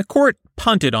 And the court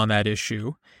punted on that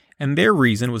issue, and their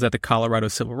reason was that the Colorado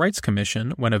Civil Rights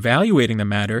Commission, when evaluating the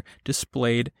matter,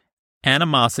 displayed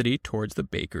animosity towards the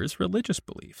bakers' religious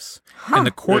beliefs. And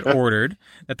the court ordered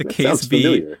that the case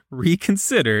be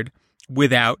reconsidered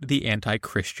without the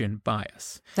anti-Christian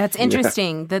bias. That's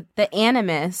interesting. The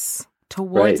animus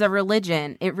towards a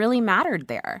religion, it really mattered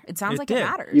there. It sounds like it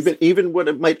matters. Even what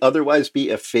it might otherwise be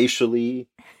a facially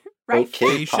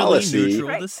okay policy.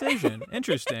 Neutral decision.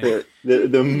 Interesting.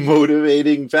 The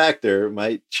motivating factor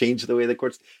might change the way the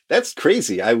courts... That's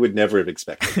crazy. I would never have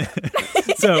expected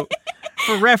that. So,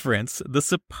 for reference, the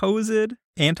supposed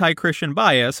anti-Christian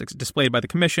bias displayed by the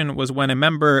commission was when a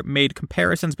member made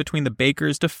comparisons between the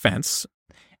bakers' defense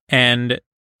and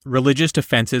religious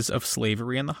defenses of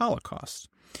slavery and the Holocaust,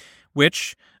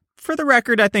 which, for the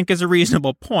record, I think is a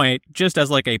reasonable point. Just as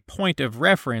like a point of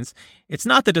reference, it's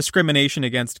not that discrimination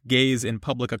against gays in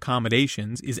public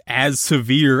accommodations is as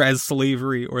severe as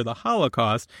slavery or the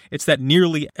Holocaust. It's that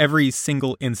nearly every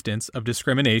single instance of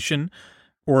discrimination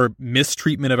or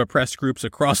mistreatment of oppressed groups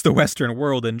across the Western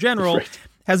world in general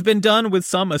has been done with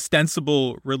some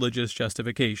ostensible religious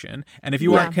justification. And if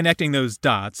you aren't connecting those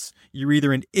dots, you're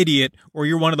either an idiot or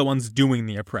you're one of the ones doing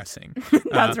the oppressing.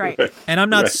 That's right. And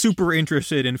I'm not super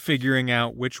interested in figuring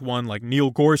out which one like Neil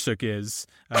Gorsuch is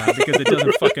because it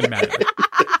doesn't fucking matter.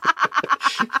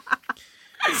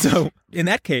 So in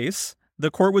that case,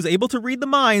 the court was able to read the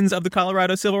minds of the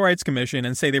Colorado Civil Rights Commission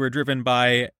and say they were driven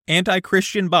by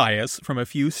anti-Christian bias from a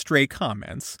few stray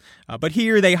comments. But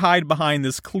here they hide behind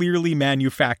this clearly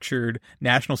manufactured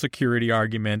national security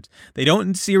argument. They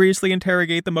don't seriously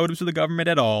interrogate the motives of the government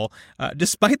at all,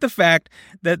 despite the fact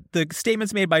that the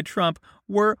statements made by Trump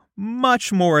were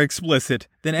much more explicit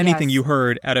than anything you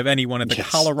heard out of anyone at the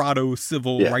Colorado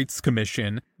Civil Rights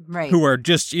Commission, who are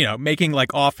just, making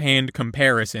like offhand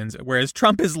comparisons, whereas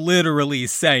Trump is literally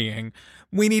saying,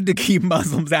 we need to keep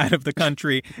Muslims out of the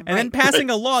country, and then passing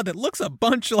a law that looks a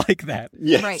bunch like that.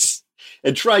 Yes. Right.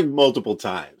 and trying multiple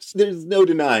times. There's no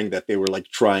denying that they were like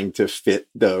trying to fit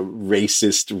the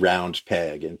racist round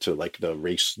peg into like the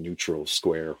race neutral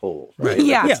square hole. Right.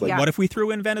 Yeah. Like, what if we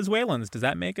threw in Venezuelans? Does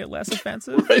that make it less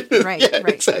offensive? Right.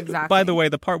 Exactly. By the way,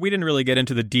 the part we didn't really get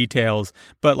into the details,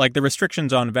 but like the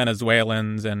restrictions on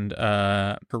Venezuelans and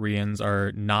Koreans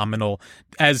are nominal.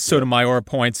 As Sotomayor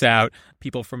points out,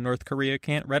 people from North Korea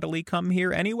can't readily come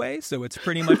here anyway, so it's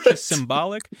pretty much just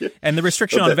symbolic. And the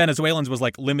restriction on Venezuelans was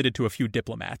like limited to a few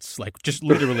diplomats, like just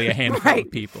literally a handful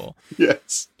of people.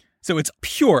 Yes. So it's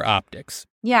pure optics.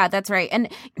 Yeah, that's right.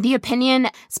 And the opinion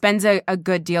spends a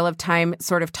good deal of time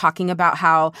sort of talking about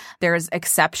how there's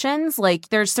exceptions, like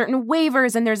there's certain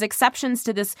waivers and there's exceptions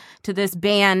to this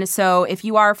ban. So if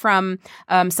you are from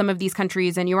some of these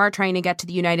countries and you are trying to get to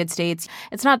the United States,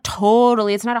 it's not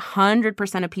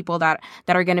 100% of people that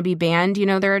are going to be banned. You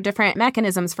know, there are different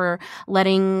mechanisms for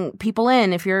letting people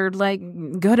in if you're like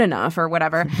good enough or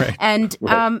whatever. Right. And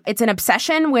it's an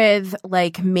obsession with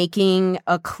like making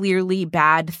a clearly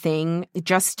bad thing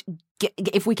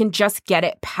if we can just get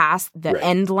it past the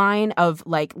end line of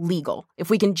like legal, if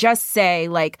we can just say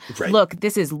like, look,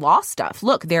 this is law stuff.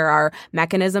 Look, there are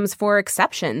mechanisms for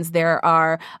exceptions. There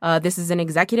are, this is an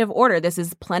executive order. This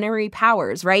is plenary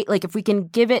powers, right? Like if we can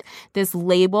give it this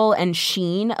label and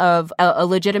sheen of a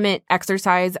legitimate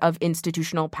exercise of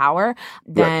institutional power,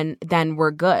 then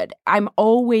we're good. I'm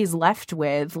always left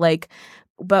with like,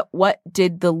 but what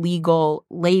did the legal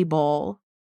label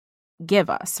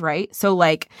give us, right? So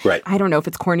like, I don't know if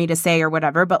it's corny to say or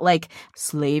whatever, but like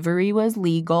slavery was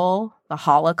legal. The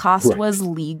Holocaust was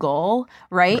legal,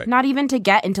 right? Not even to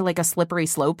get into like a slippery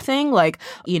slope thing. Like,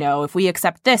 you know, if we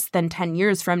accept this, then 10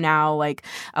 years from now, like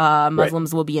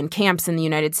Muslims will be in camps in the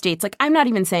United States. Like, I'm not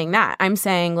even saying that. I'm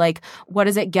saying like, what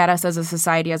does it get us as a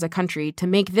society, as a country to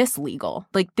make this legal?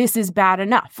 Like, this is bad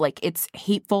enough. Like, it's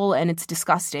hateful and it's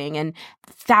disgusting. And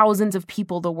thousands of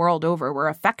people the world over were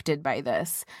affected by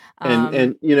this.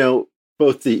 And you know,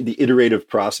 both the iterative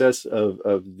process of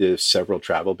the several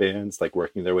travel bans, like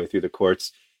working their way through the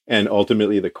courts, and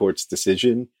ultimately the court's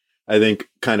decision, I think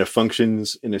kind of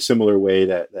functions in a similar way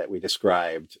that we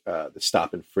described the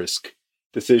stop and frisk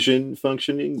decision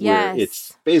functioning, where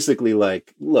it's basically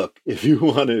like, look, if you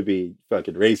want to be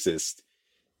fucking racist,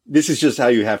 this is just how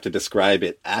you have to describe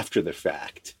it after the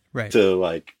fact to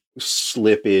like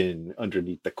slip in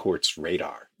underneath the court's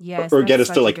radar, or get us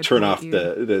to like turn off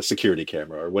the security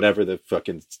camera or whatever the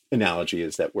fucking analogy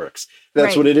is that works.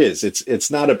 That's what it is.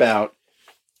 It's not about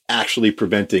actually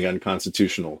preventing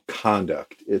unconstitutional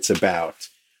conduct. It's about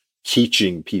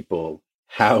teaching people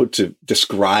how to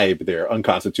describe their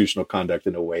unconstitutional conduct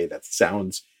in a way that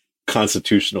sounds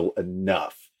constitutional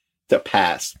enough to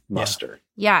pass muster.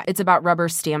 Yeah, it's about rubber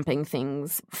stamping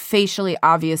things, facially,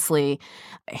 obviously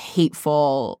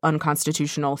hateful,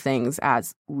 unconstitutional things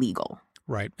as legal.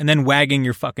 Right. And then wagging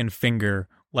your fucking finger.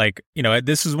 Like, you know,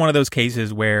 this is one of those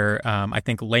cases where I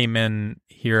think laymen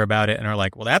hear about it and are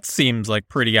like, well, that seems like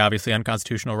pretty obviously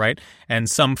unconstitutional, right? And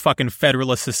some fucking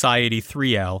Federalist Society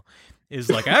 3L is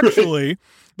like, actually,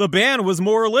 the ban was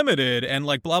more limited and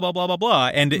like blah, blah, blah, blah, blah.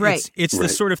 And it's the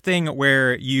sort of thing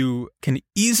where you can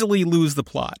easily lose the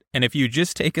plot. And if you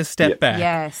just take a step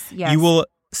back, you will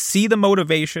see the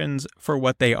motivations for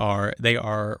what they are. They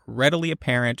are readily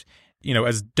apparent. You know,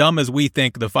 as dumb as we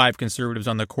think the 5 conservatives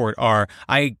on the court are,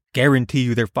 I guarantee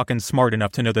you they're fucking smart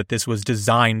enough to know that this was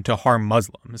designed to harm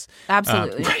Muslims.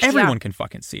 Absolutely. Everyone can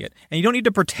fucking see it. And you don't need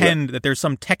to pretend that there's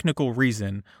some technical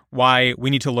reason why we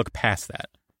need to look past that.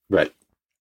 Right.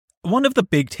 One of the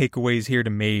big takeaways here to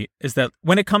me is that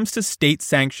when it comes to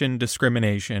state-sanctioned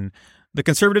discrimination, the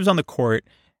conservatives on the court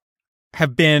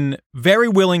have been very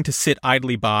willing to sit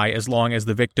idly by as long as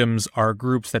the victims are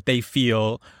groups that they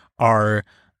feel are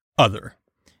other.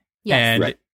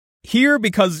 And here,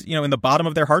 because, you know, in the bottom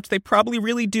of their hearts, they probably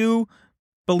really do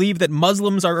believe that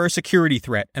Muslims are a security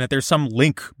threat and that there's some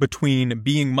link between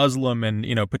being Muslim and,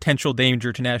 you know, potential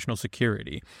danger to national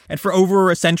security. And for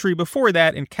over a century before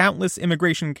that, in countless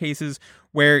immigration cases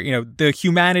where, you know, the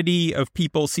humanity of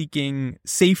people seeking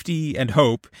safety and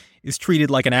hope is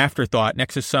treated like an afterthought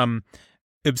next to some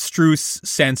abstruse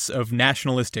sense of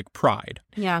nationalistic pride.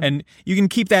 Yeah. And you can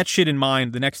keep that shit in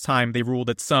mind the next time they rule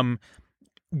that some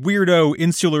weirdo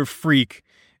insular freak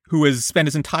who has spent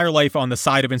his entire life on the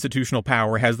side of institutional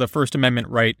power has the First Amendment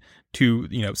right to,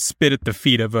 you know, spit at the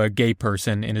feet of a gay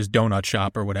person in his donut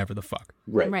shop or whatever the fuck.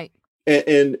 Right.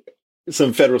 And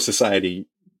some Federal Society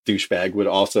douchebag would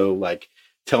also like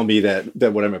tell me that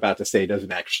what I'm about to say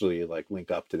doesn't actually like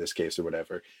link up to this case or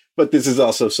whatever. But this is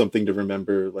also something to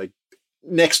remember, like,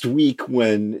 next week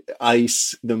when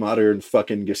ICE, the modern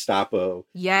fucking Gestapo,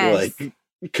 like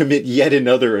commit yet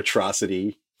another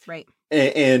atrocity. Right.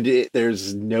 And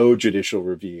there's no judicial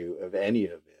review of any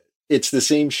of it. It's the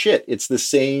same shit. It's the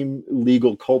same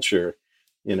legal culture.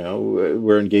 You know,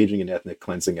 we're engaging in ethnic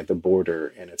cleansing at the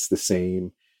border, and it's the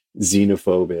same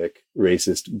xenophobic,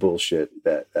 racist bullshit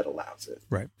that allows it.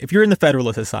 Right. If you're in the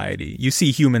Federalist Society, you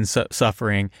see humans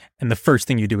suffering, and the first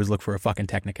thing you do is look for a fucking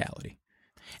technicality.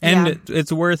 And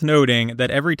it's worth noting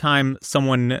that every time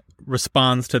someone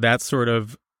responds to that sort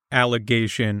of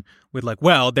allegation with like,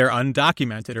 well, they're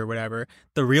undocumented or whatever,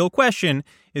 the real question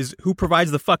is who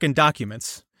provides the fucking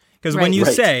documents? Because when you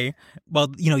say,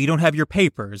 well, you know, you don't have your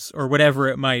papers or whatever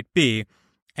it might be,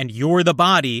 and you're the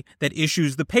body that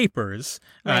issues the papers,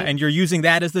 and you're using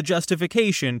that as the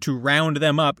justification to round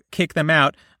them up, kick them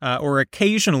out, or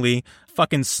occasionally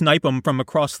fucking snipe them from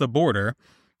across the border,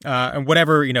 and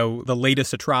whatever, you know, the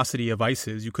latest atrocity of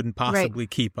ISIS you couldn't possibly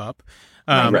keep up,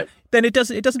 then it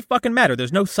doesn't fucking matter.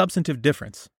 There's no substantive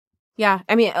difference. Yeah.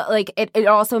 I mean, like, it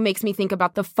also makes me think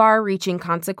about the far-reaching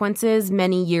consequences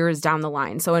many years down the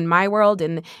line. So in my world,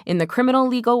 in the criminal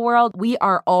legal world, we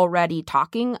are already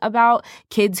talking about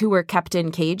kids who were kept in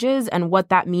cages and what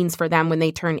that means for them when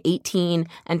they turn 18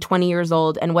 and 20 years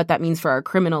old, and what that means for our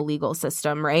criminal legal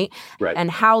system, right?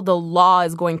 And how the law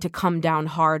is going to come down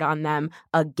hard on them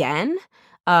again.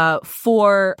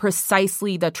 For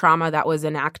precisely the trauma that was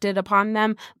enacted upon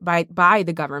them by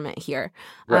the government here.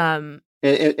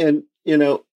 And you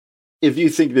know, if you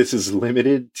think this is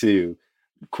limited to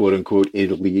quote unquote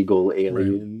illegal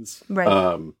aliens,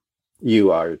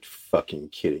 you are fucking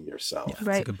kidding yourself. Yeah,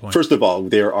 that's a good point. First of all,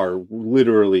 there are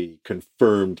literally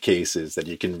confirmed cases that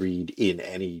you can read in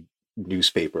any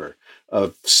newspaper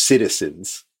of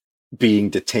citizens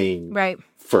being detained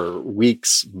for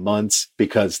weeks, months,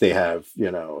 because they have,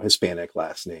 you know, Hispanic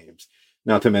last names.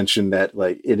 Not to mention that,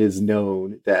 like, it is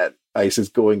known that ICE is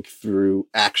going through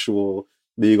actual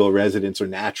legal residents or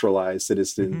naturalized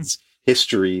citizens'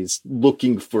 histories,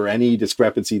 looking for any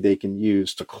discrepancy they can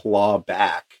use to claw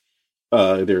back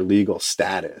their legal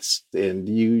status. And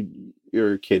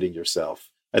you're kidding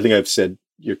yourself. I think I've said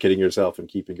you're kidding yourself and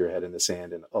keeping your head in the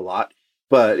sand a lot.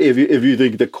 But if you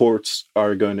think the courts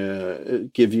are going to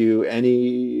give you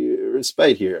any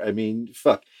respite here, I mean,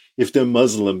 fuck. If the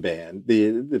Muslim ban,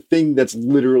 the thing that's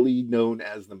literally known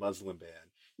as the Muslim ban,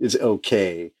 is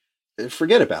okay,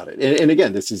 forget about it. And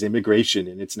again, this is immigration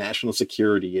and it's national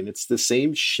security and it's the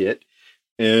same shit.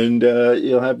 And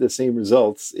you'll have the same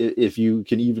results if you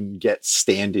can even get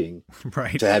standing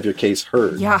to have your case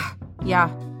heard. Yeah.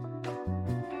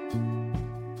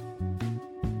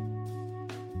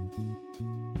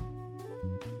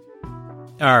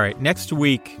 All right, next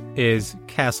week is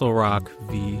Castle Rock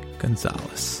v.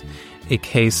 Gonzalez, a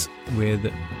case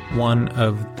with one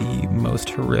of the most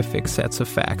horrific sets of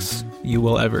facts you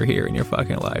will ever hear in your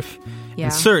fucking life. Yeah.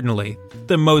 And certainly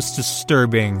the most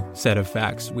disturbing set of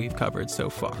facts we've covered so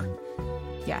far.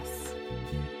 Yes.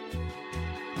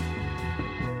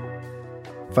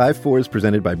 5-4 is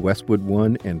presented by Westwood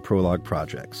One and Prologue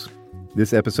Projects.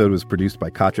 This episode was produced by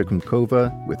Katja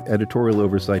Kumkova with editorial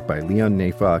oversight by Leon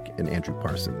Neyfakh and Andrew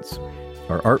Parsons.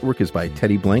 Our artwork is by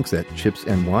Teddy Blanks at Chips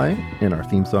NY, and our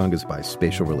theme song is by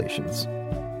Spatial Relations.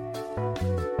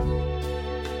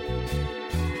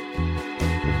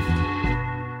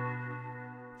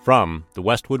 From the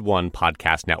Westwood One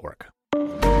Podcast Network.